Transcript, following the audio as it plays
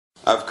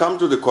I've come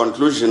to the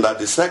conclusion that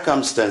the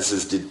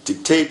circumstances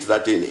dictate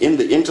that in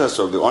the interest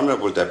of the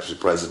Honourable Deputy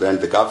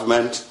President, the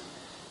government,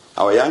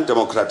 our young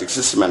democratic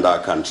system and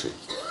our country,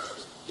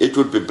 it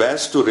would be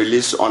best to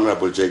release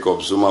Honourable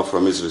Jacob Zuma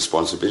from his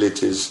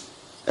responsibilities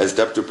as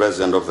Deputy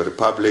President of the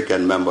Republic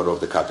and member of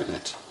the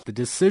Cabinet. The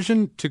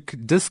decision to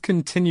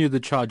discontinue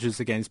the charges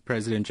against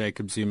President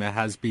Jacob Zuma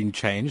has been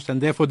changed, and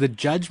therefore the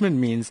judgment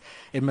means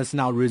it must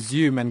now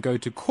resume and go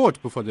to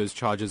court before those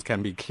charges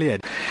can be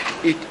cleared.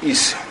 It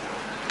is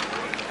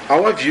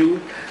our view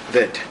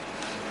that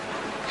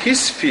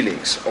his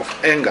feelings of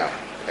anger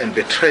and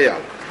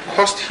betrayal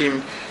caused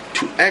him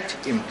to act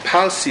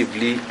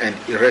impulsively and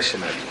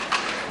irrationally,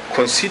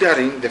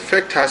 considering the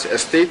factors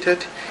as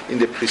stated in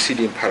the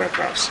preceding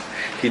paragraphs.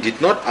 He did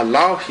not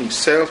allow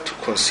himself to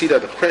consider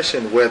the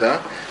question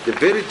whether the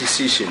very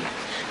decision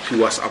he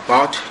was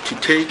about to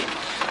take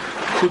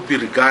could be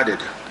regarded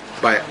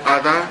by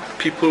other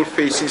people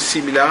facing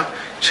similar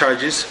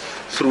charges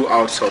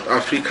throughout South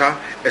Africa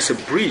as a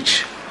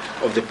breach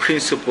of the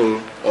principle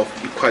of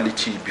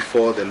equality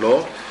before the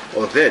law,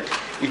 or that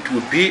it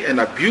would be an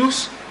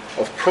abuse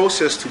of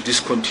process to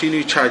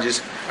discontinue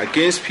charges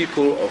against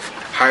people of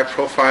high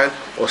profile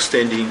or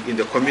standing in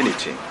the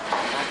community.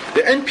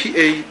 The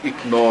NPA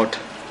ignored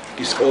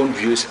its own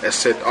views as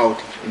set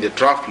out in the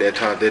draft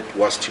letter that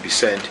was to be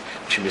sent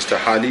to Mr.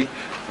 Hali,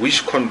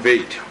 which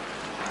conveyed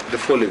the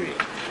following,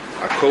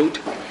 I quote,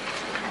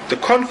 "The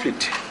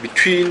conflict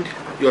between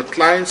your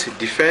client's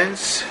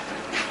defense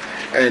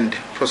and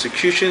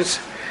prosecution's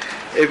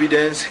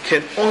evidence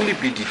can only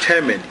be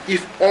determined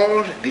if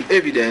all the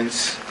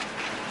evidence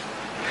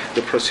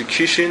the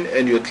prosecution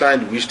and your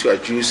client wish to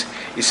adduce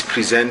is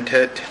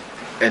presented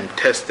and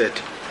tested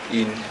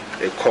in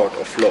a court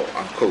of law,"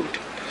 unquote.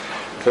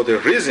 For the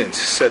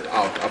reasons set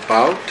out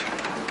above,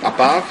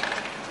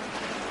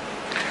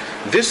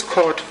 this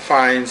court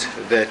finds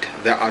that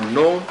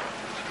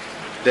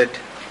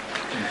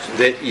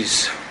there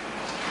is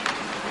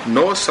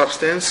no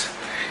substance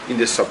in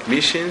the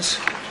submissions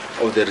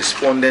of the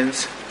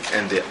respondents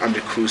and the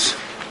amicus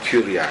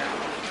curiae.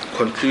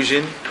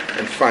 Conclusion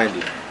and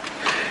finding.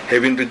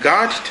 Having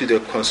regard to the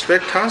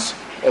conspectus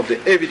of the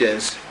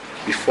evidence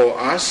before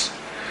us,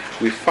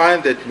 we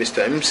find that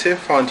Mr. Mmusi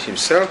found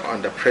himself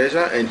under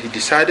pressure and he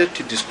decided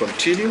to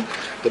discontinue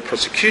the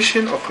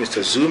prosecution of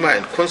Mr. Zuma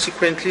and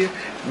consequently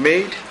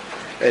made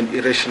an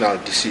irrational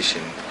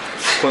decision.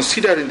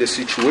 Considering the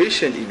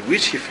situation in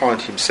which he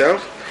found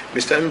himself,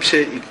 Mr.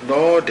 Mmusi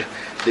ignored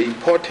the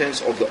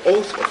importance of the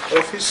oath of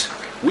office,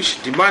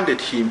 which demanded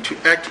him to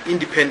act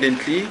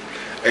independently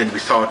and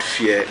without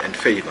fear and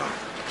favor.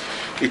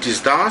 It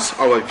is thus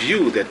our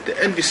view that the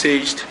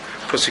envisaged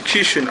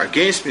prosecution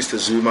against Mr.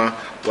 Zuma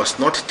was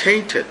not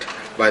tainted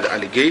by the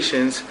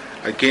allegations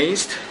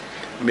against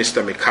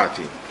Mr.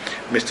 McCarthy.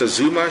 Mr.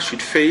 Zuma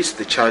should face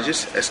the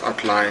charges as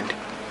outlined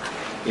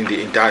in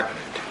the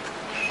indictment.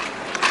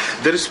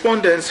 The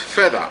respondents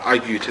further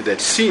argued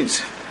that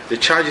since the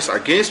charges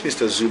against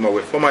Mr. Zuma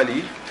were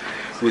formally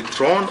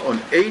withdrawn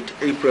on 8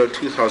 April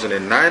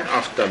 2009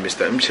 after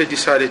Mr. Mmusi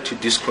decided to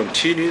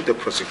discontinue the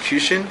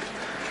prosecution,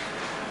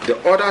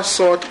 the order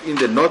sought in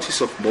the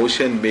notice of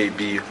motion may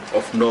be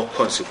of no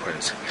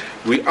consequence.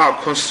 We are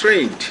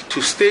constrained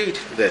to state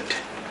that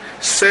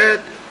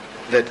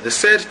the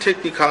said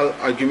technical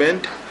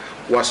argument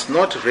was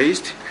not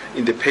raised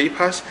in the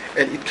papers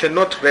and it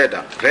cannot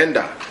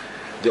render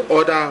the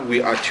order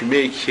we are to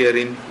make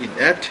herein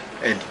inept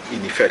and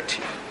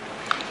ineffective.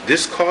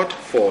 This court,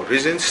 for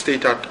reasons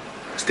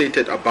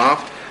stated above,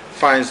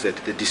 finds that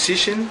the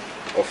decision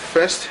of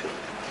 1st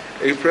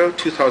April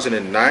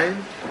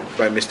 2009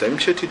 by Mr.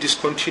 Mmusi to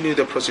discontinue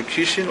the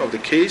prosecution of the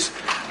case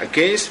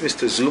against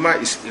Mr. Zuma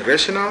is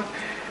irrational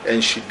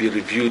and should be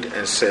reviewed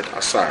and set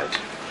aside.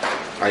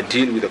 I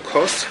deal with the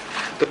costs.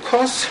 The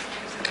costs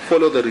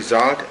follow the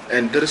result,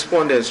 and the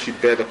respondents should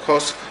bear the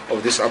cost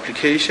of this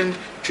application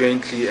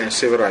jointly and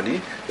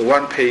severally, the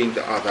one paying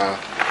the other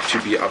to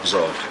be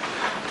absolved.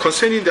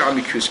 Concerning the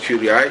amicus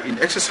curiae, in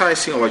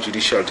exercising our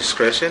judicial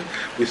discretion,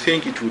 we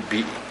think it would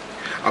be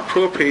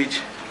appropriate.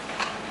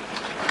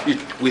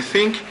 We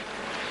think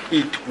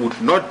it would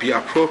not be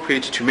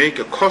appropriate to make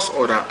a cost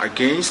order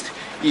against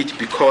it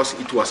because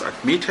it was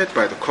admitted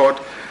by the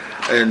court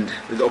and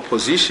the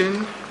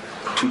opposition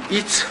to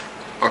its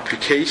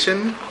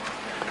application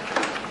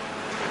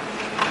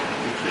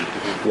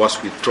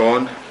was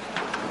withdrawn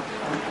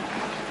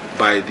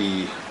by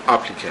the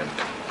applicant.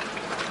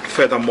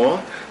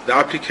 Furthermore, the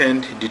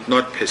applicant did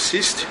not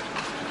persist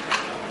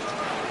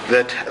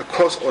that a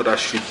cost order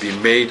should be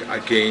made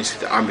against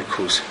the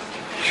amicus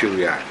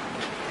curiae.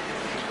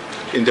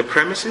 In the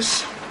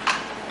premises,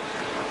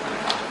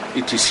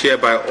 it is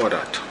hereby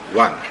ordered: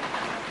 1.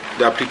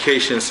 The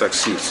application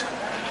succeeds.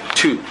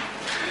 2.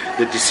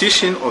 The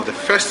decision of the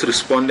first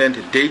respondent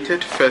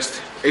dated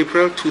 1st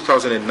April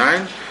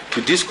 2009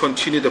 to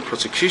discontinue the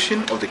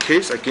prosecution of the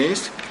case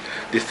against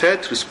the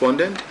third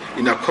respondent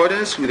in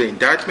accordance with the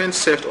indictment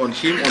served on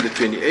him on the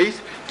 28th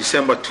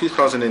December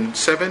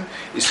 2007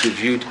 is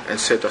reviewed and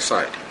set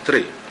aside.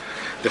 3.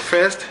 The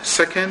first,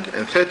 second,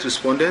 and third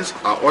respondents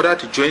are ordered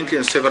jointly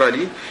and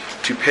severally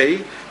to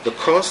pay the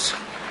costs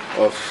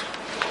of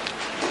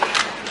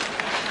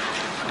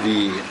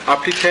the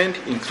applicant,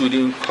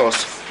 including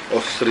costs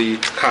of 3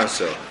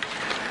 counsel.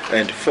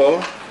 And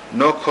 4,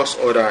 no cost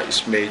order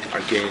is made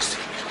against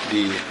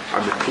the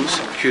amicus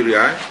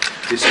curiae.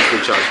 This is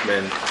the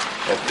judgment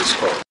of this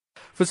court.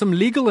 For some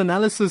legal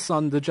analysis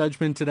on the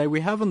judgment today,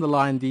 we have on the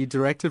line the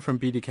director from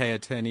BDK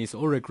Attorneys,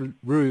 Ulrich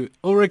Roux.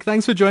 Ulrich,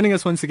 thanks for joining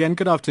us once again.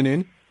 Good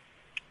afternoon.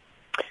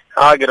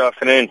 Hi, good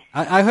afternoon.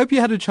 I hope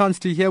you had a chance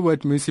to hear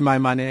what Mmusi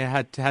Maimane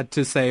had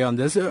to say on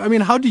this. I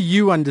mean, how do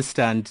you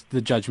understand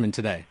the judgment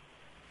today?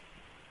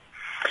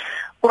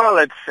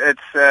 Well,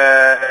 it's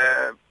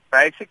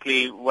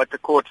basically what the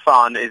court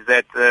found is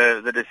that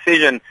the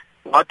decision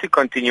not to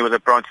continue with the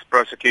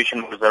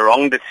prosecution was the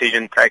wrong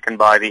decision taken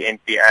by the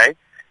NPA,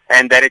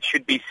 and that it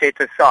should be set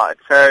aside.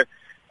 So,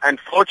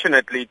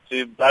 unfortunately,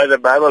 to blow the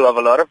bubble of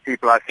a lot of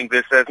people, I think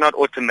this does not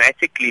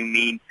automatically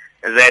mean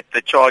that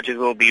the charges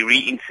will be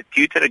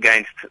reinstituted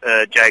against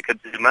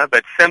Jacob Zuma,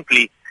 but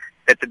simply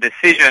that the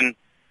decision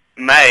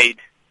made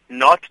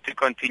not to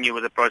continue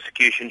with the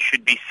prosecution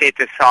should be set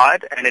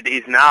aside, and it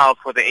is now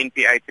for the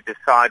NPA to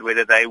decide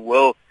whether they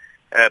will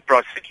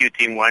prosecute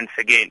him once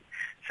again.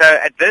 So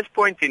at this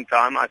point in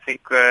time, I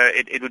think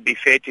it would be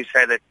fair to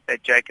say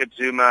that Jacob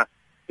Zuma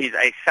is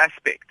a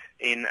suspect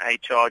in a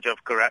charge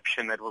of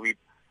corruption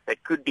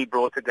that could be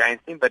brought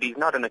against him, but he's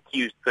not an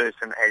accused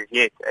person as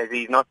yet, as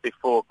he's not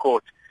before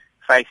court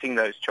facing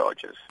those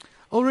charges.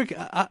 Ulrich,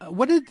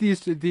 what are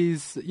these,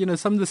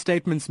 some of the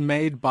statements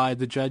made by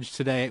the judge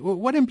today?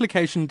 What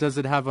implication does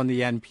it have on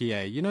the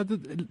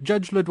NPA?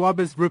 Judge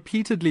Ledwaba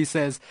repeatedly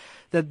says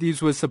that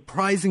these were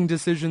surprising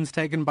decisions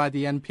taken by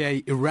the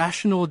NPA,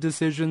 irrational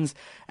decisions,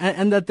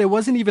 and that there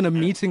wasn't even a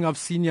meeting of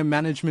senior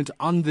management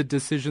on the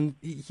decision.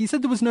 He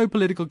said there was no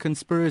political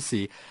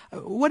conspiracy.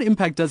 What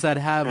impact does that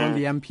have on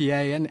the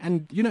NPA?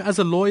 And as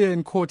a lawyer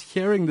in court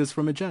hearing this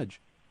from a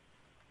judge?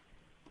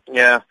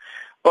 Yeah.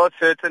 Well,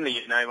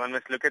 certainly, one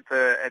must look at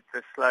the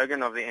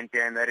slogan of the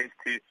NPA, and that is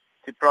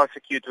to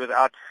prosecute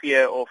without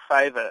fear or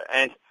favor.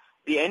 And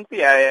the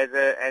NPA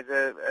has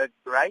a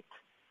great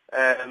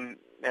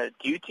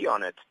duty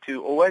on it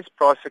to always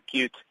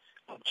prosecute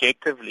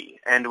objectively.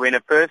 And when a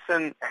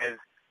person has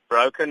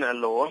broken a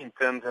law in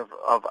terms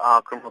of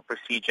our Criminal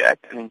Procedure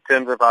Act and in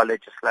terms of our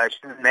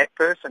legislation, that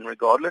person,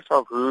 regardless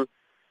of who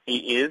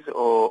he is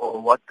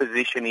or what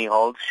position he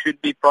holds,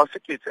 should be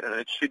prosecuted, and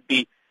it should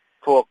be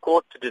for a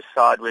court to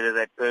decide whether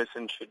that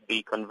person should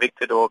be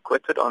convicted or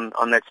acquitted on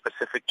that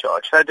specific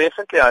charge. So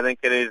definitely, I think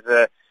it is,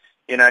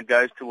 it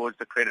goes towards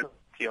the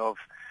credibility of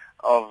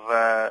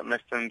Mr.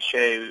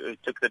 Mshe, who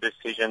took the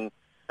decision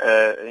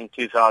in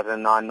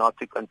 2009 not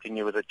to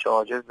continue with the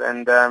charges.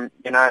 And,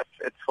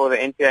 it's for the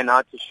NPA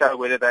now to show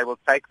whether they will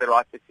take the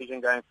right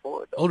decision going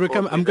forward. Ulrich,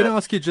 I'm going to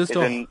ask you just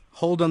to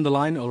hold on the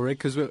line, Ulrich,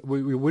 because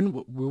we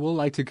will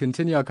like to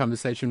continue our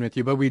conversation with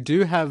you. But we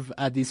do have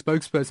the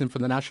spokesperson for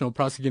the National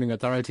Prosecuting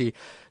Authority,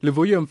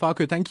 Livuyo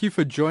Mfako. Thank you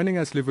for joining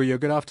us, Livuyo.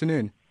 Good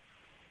afternoon.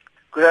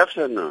 Good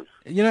afternoon.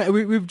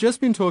 We've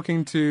just been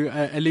talking to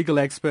a legal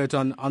expert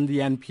on the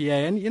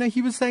NPA, and,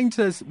 he was saying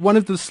to us one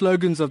of the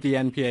slogans of the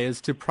NPA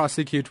is to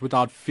prosecute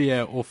without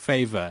fear or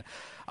favor.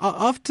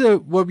 After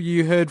what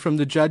you heard from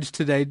the judge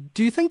today,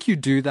 do you think you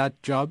do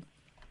that job?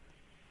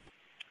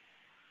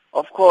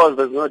 Of course,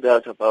 there's no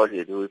doubt about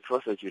it. We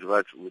prosecute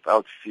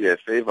without fear,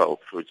 favor, or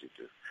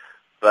prejudice.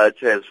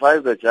 But as far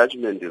as the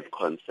judgment is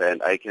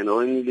concerned, I can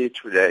only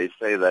today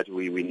say that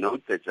we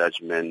note the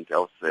judgment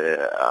of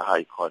the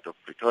High Court of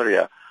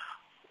Pretoria.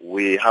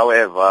 We,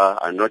 however,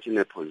 are not in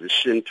a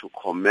position to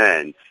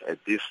comment at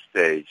this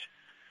stage.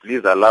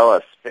 Please allow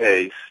us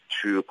space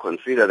to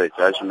consider the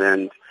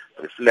judgment,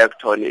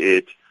 reflect on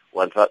it.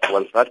 Once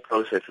that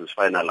process is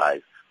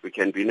finalized, we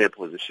can be in a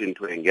position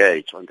to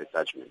engage on the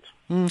judgment.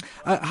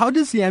 How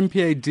does the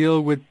NPA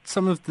deal with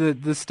some of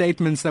the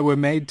statements that were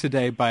made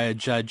today by a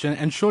judge?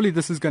 And surely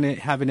this is going to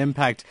have an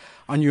impact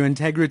on your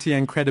integrity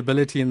and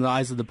credibility in the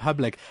eyes of the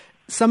public.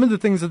 Some of the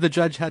things that the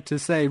judge had to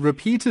say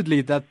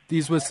repeatedly, that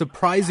these were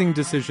surprising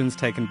decisions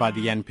taken by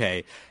the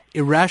NPA,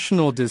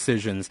 irrational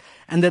decisions,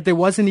 and that there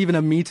wasn't even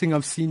a meeting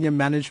of senior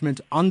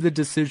management on the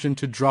decision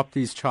to drop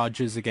these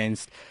charges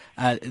against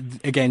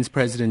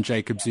President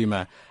Jacob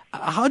Zuma.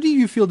 How do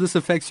you feel this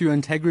affects your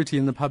integrity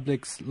in the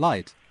public's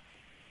light?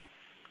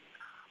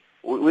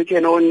 We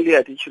can only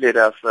articulate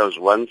ourselves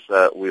once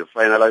we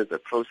finalize the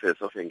process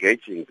of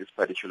engaging this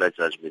particular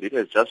judgment. It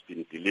has just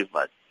been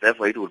delivered.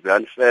 Therefore, it would be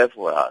unfair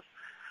for us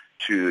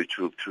to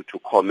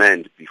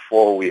comment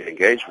before we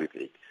engage with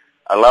it.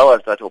 Allow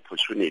us that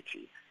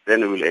opportunity.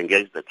 Then we will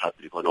engage the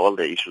public on all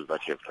the issues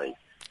that you have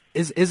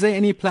raised. Is there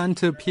any plan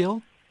to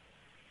appeal?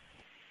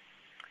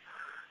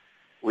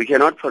 We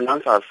cannot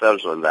pronounce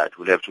ourselves on that.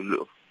 We'll have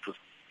to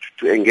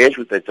engage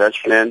with the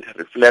judgment,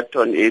 reflect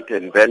on it,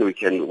 and then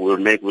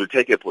we'll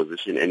take a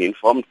position, an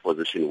informed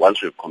position,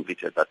 once we've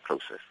completed that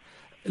process.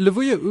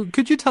 Levuya,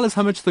 could you tell us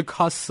how much the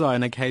costs are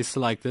in a case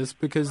like this?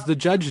 Because the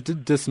judge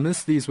did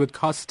dismiss these with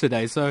costs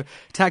today, so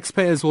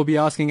taxpayers will be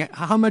asking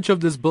how much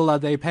of this bill are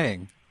they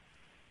paying?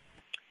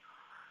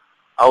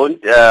 I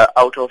won't,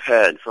 out of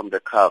hand from the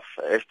cuff,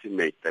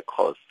 estimate the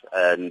cost.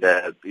 And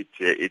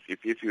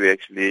if you're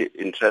actually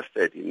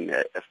interested in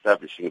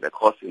establishing the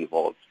cost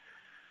involved,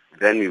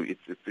 then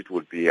it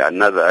would be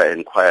another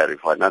inquiry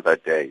for another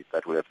day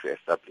that we have to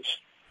establish.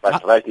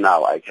 But right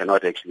now, I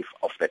cannot actually,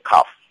 off the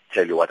cuff,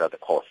 tell you what are the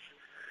costs.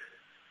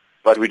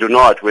 But we do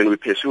not, when we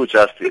pursue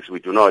justice, we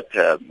do not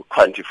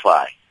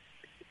quantify.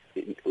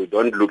 We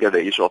don't look at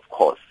the issue of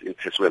costs in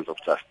pursuance of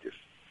justice.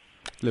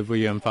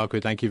 Levuya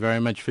Mfaku, thank you very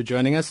much for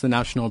joining us, the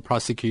National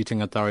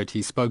Prosecuting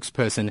Authority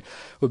spokesperson.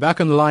 We're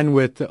back on the line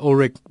with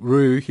Ulrich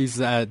Roux. He's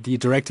the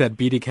director at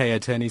BDK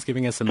Attorneys,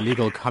 giving us some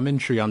legal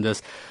commentary on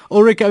this.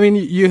 Ulrich, I mean,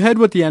 you heard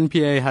what the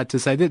NPA had to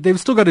say. They've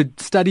still got to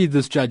study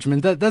this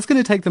judgment. That's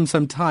going to take them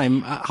some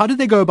time. How did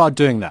they go about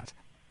doing that?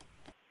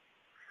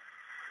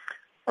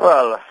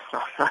 Well,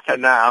 I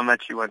don't know how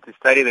much you want to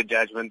study the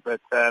judgment,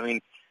 but I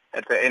mean,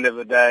 at the end of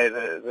the day,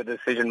 the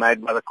decision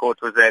made by the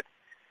court was that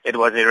it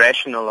was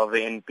irrational of the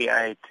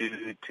NPA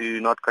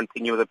to not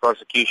continue the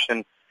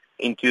prosecution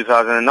in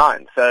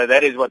 2009. So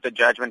that is what the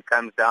judgment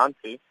comes down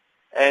to.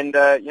 And,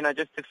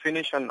 just to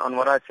finish on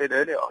what I said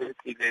earlier,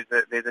 obviously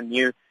there's a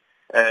new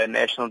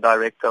National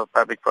Director of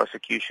Public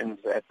Prosecutions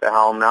at the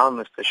helm now,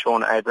 Mr.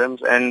 Sean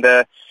Abrams, and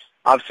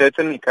I've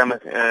certainly come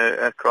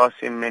across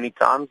him many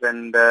times,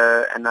 and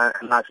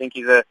I think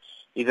he's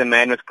a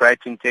man with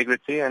great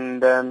integrity.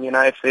 And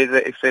if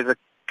there's a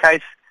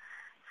case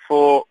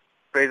for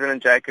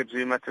President Jacob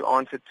Zuma to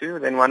answer to,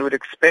 then one would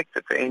expect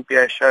that the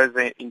NPA shows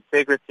the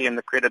integrity and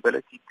the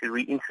credibility to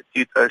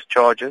reinstitute those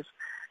charges.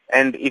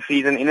 And if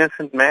he's an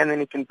innocent man,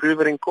 then he can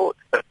prove it in court.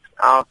 But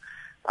our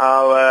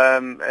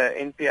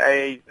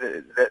NPA,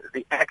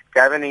 the act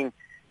governing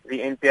the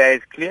NPA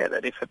is clear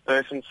that if a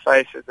person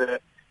faces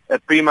a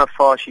prima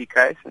facie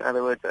case, in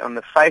other words, on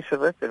the face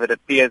of it, if it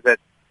appears that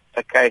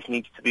a case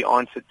needs to be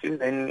answered to,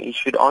 then he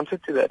should answer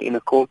to that in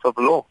a court of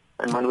law.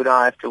 And one would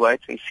have to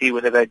wait and see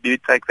whether they do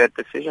take that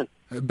decision.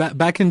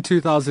 Back in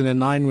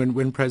 2009,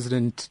 when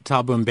President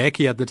Thabo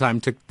Mbeki at the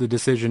time took the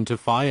decision to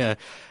fire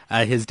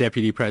his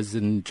deputy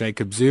president,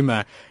 Jacob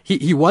Zuma,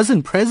 he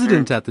wasn't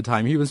president at the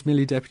time. He was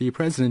merely deputy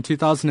president. In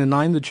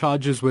 2009, the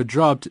charges were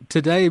dropped.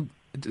 Today,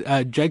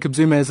 Jacob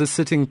Zuma is a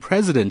sitting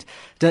president.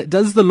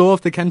 Does the law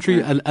of the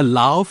country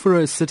allow for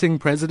a sitting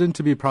president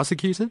to be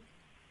prosecuted?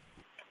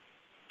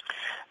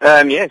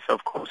 Yes,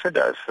 of course it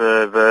does.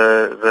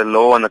 The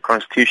law and the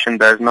Constitution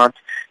does not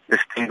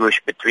distinguish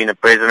between a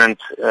president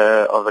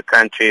of the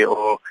country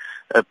or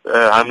a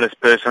homeless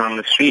person on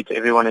the street.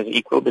 Everyone is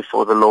equal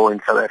before the law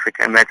in South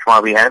Africa, and that's why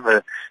we have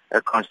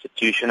a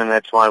Constitution, and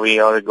that's why we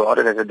are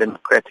regarded as a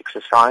democratic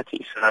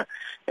society. So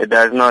it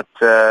does not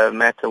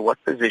matter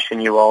what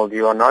position you hold,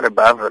 you are not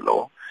above the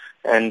law.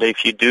 And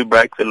if you do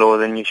break the law,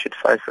 then you should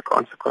face the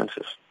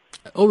consequences.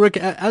 Ulrich,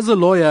 as a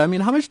lawyer, I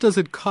mean, how much does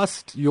it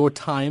cost your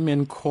time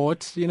in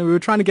court? We were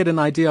trying to get an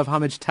idea of how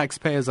much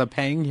taxpayers are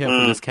paying here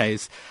for this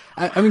case.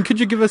 I mean, could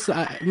you give us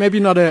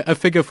maybe not a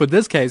figure for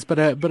this case, but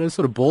a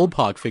sort of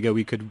ballpark figure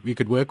we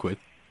could work with?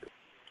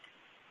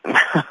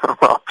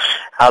 Well,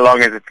 how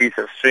long is a piece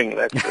of string?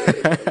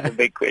 That's a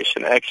big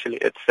question. Actually,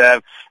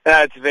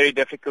 it's very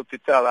difficult to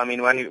tell. I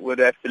mean, one would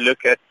have to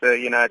look at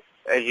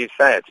as you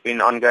say, it's been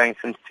ongoing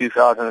since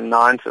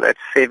 2009, so that's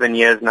 7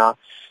 years now.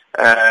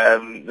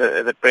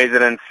 The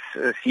President's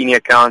senior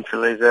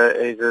counsel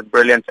is a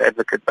brilliant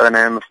advocate by the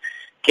name of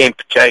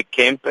Jake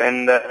Kemp,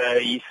 and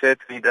he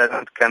certainly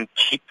doesn't come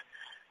cheap.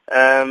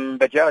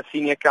 But yeah,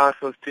 senior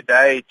counsels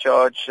today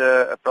charge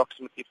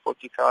approximately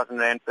 40,000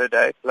 rand per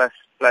day plus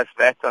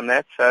VAT on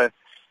that. So,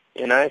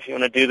 if you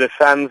want to do the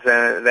sums,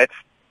 that's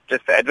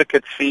just the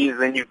advocate's fees.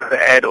 Then you've got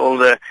to add all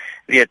the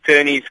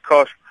attorney's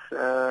costs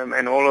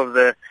and all of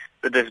the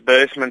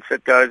disbursements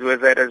that goes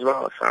with that as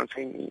well. So I'm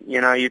saying,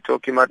 you're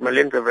talking about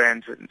millions of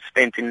rands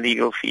spent in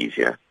legal fees,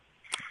 yeah.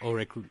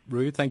 Ulrich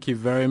Roux, thank you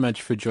very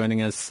much for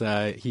joining us.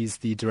 He's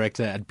the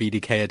director at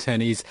BDK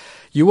Attorneys.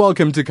 You're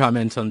welcome to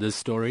comment on this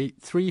story.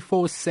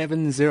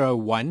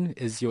 34701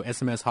 is your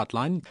SMS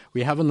hotline.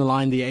 We have on the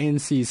line the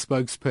ANC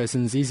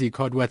spokesperson, Zizi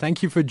Kodwa.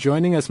 Thank you for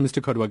joining us,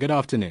 Mr. Kodwa. Good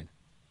afternoon.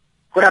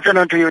 Good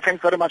afternoon to you.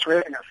 Thanks very much for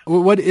having us.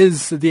 What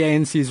is the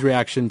ANC's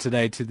reaction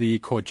today to the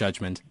court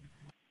judgment?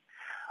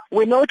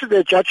 We note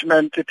the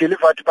judgment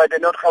delivered by the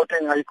North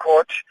Gauteng High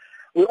Court.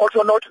 We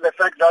also note the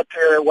fact that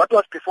what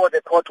was before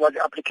the court was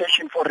the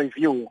application for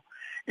review.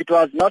 It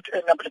was not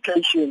an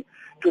application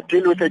to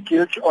deal with a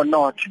guilt or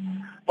not.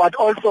 But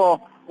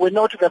also, we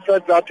note the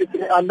fact that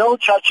there are no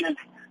charges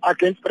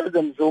against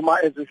President Zuma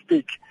as we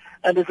speak.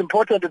 And it's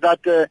important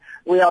that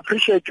we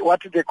appreciate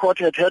what the court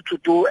had to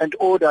do and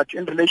ordered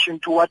in relation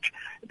to what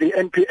the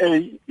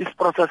NPA, its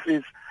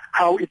processes,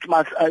 how it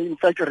must, in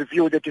fact,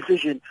 review the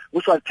decision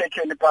which was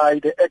taken by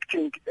the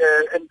acting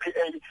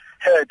NPA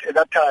head at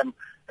that time,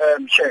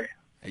 Chair.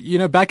 You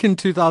know, back in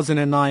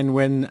 2009,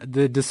 when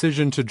the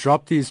decision to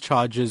drop these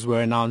charges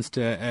were announced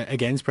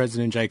against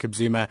President Jacob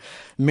Zuma,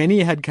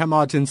 many had come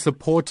out in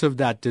support of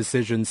that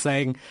decision,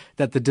 saying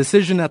that the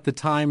decision at the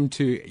time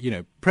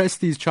to, press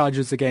these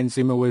charges against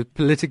Zuma were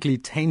politically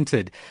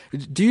tainted.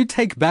 Do you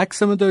take back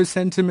some of those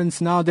sentiments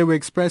now? They were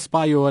expressed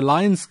by your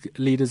alliance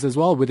leaders as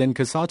well within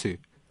COSATU.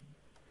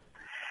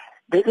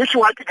 The issue,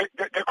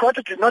 the court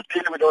did not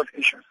deal with those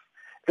issues.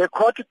 The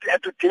court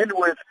had to deal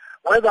with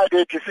whether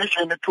the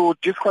decision to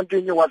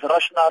discontinue was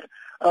rational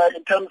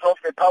in terms of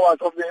the powers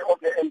of the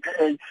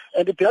NPA,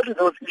 and it dealt with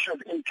those issues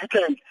in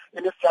detail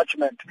in its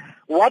judgment.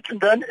 What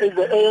then is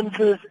the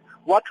ANC's,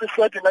 what we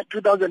said in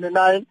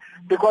 2009,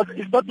 because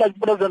it's not like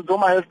President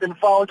Zuma has been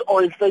found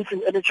or is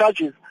facing any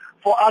charges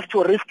for us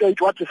to restate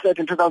what we said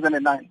in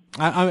 2009.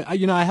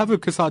 I have a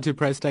COSATU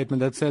press statement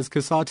that says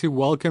COSATU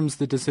welcomes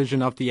the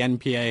decision of the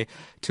NPA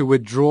to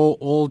withdraw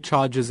all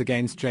charges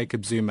against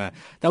Jacob Zuma.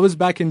 That was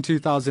back in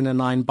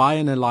 2009 by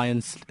an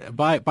alliance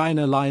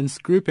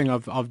grouping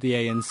of the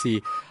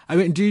ANC. I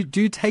mean, do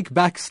you take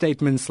back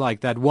statements like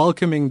that,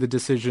 welcoming the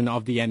decision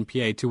of the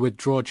NPA to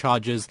withdraw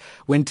charges,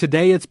 when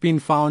today it's been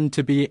found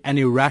to be an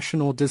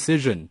irrational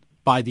decision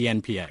by the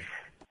NPA?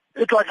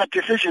 It was a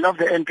decision of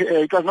the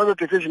NPA. It was not a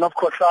decision of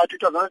COSATU.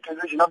 It was not a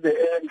decision of the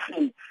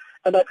ANC.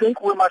 And I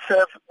think we must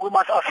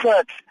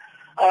assert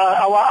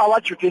our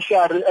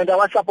judiciary and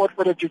our support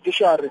for the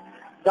judiciary,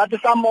 that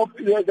some of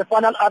the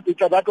final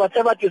arbiter, that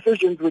whatever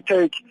decisions we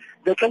take,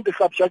 they can be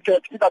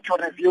subjected either to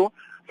review.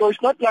 So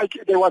it's not like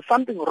there was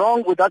something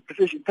wrong with that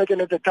decision taken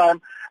at the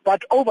time,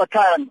 but over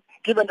time,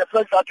 given the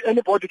fact that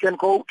anybody can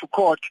go to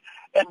court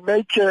and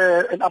make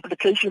an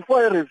application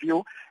for a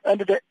review, and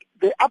the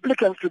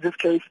applicants to this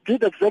case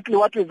did exactly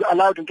what is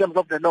allowed in terms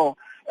of the law.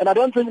 And I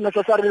don't think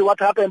necessarily what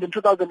happened in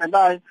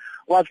 2009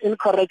 was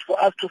incorrect for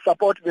us to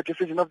support the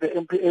decision of the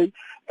NPA.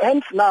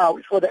 Hence now,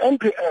 it's for the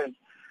NPA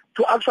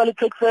to actually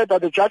take further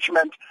the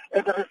judgment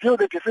and review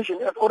the decision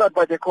as ordered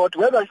by the court,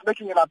 whether it's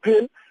making an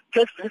appeal,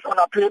 takes this on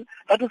appeal.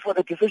 That is for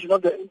the decision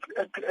of the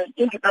NPA,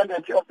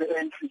 independence of the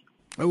ANC.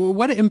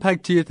 What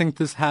impact do you think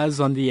this has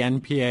on the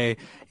NPA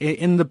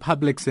in the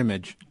public's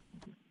image?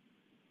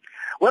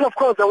 Well, of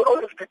course, there will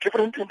always be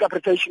different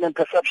interpretation and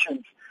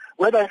perceptions,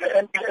 whether it's the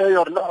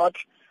NPA or not.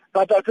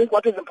 But I think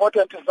what is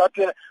important is that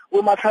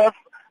we must have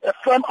a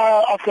firm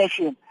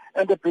assertion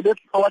and the belief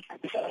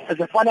as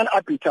a final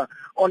arbiter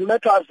on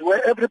matters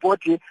where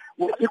everybody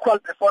will equal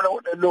before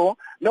the law,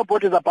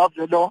 nobody is above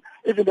the law.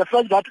 Even the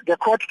fact that the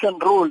court can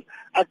rule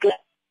against.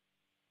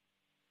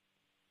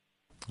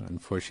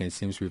 Unfortunately, it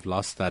seems we've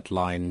lost that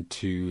line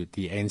to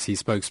the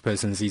ANC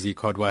spokesperson, Zizi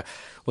Kodwa.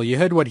 Well, you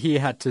heard what he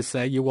had to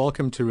say. You're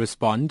welcome to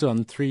respond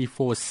on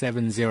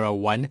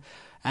 34701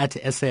 at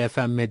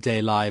SAFM Midday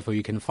Live, or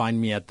you can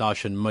find me at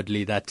Dhashen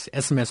Moodley. That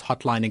SMS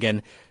hotline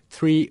again,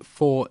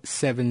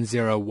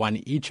 34701.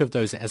 Each of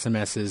those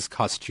SMSs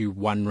cost you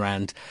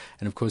R1.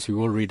 And of course, we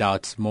will read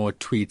out more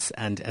tweets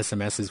and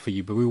SMSs for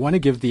you. But we want to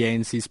give the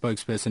ANC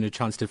spokesperson a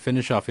chance to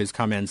finish off his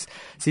comments.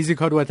 Zizi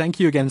Kodwa, thank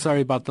you again.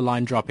 Sorry about the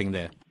line dropping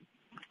there.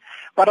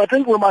 But I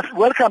think we must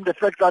welcome the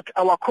fact that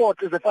our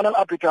court, as the final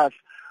arbiters,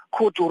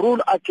 could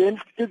rule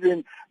against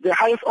even the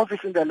highest office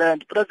in the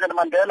land, President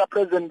Mandela,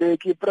 President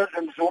Mbeki,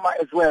 President Zuma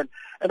as well.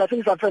 And I think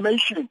it's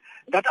affirmation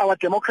that our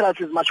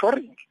democracy is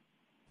maturing.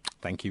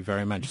 Thank you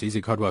very much,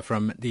 Zizi Kodwa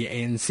from the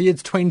ANC.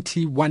 It's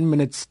 21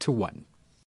 minutes to 1.